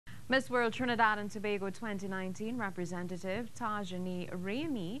Miss World Trinidad and Tobago 2019 representative Tya Janè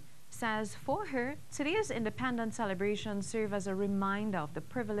Ramey says for her, today's independence celebration serves as a reminder of the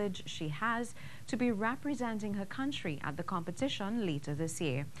privilege she has to be representing her country at the competition later this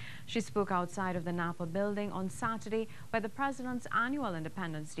year. She spoke outside of the Napa building on Saturday, where the President's annual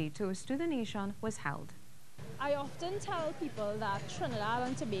Independence Day toast to the nation was held. I often tell people that Trinidad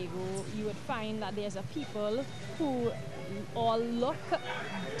and Tobago, you would find that there's a people who all look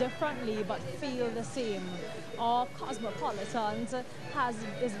differently but feel the same. Our cosmopolitans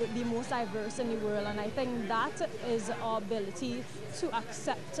is the most diverse in the world, and I think that is our ability to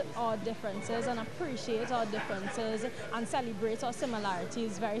accept our differences and appreciate our differences and celebrate our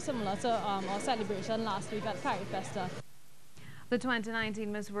similarities, very similar to our celebration last week at Carrie Festa. The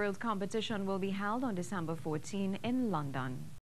 2019 Miss World competition will be held on December 14 in London.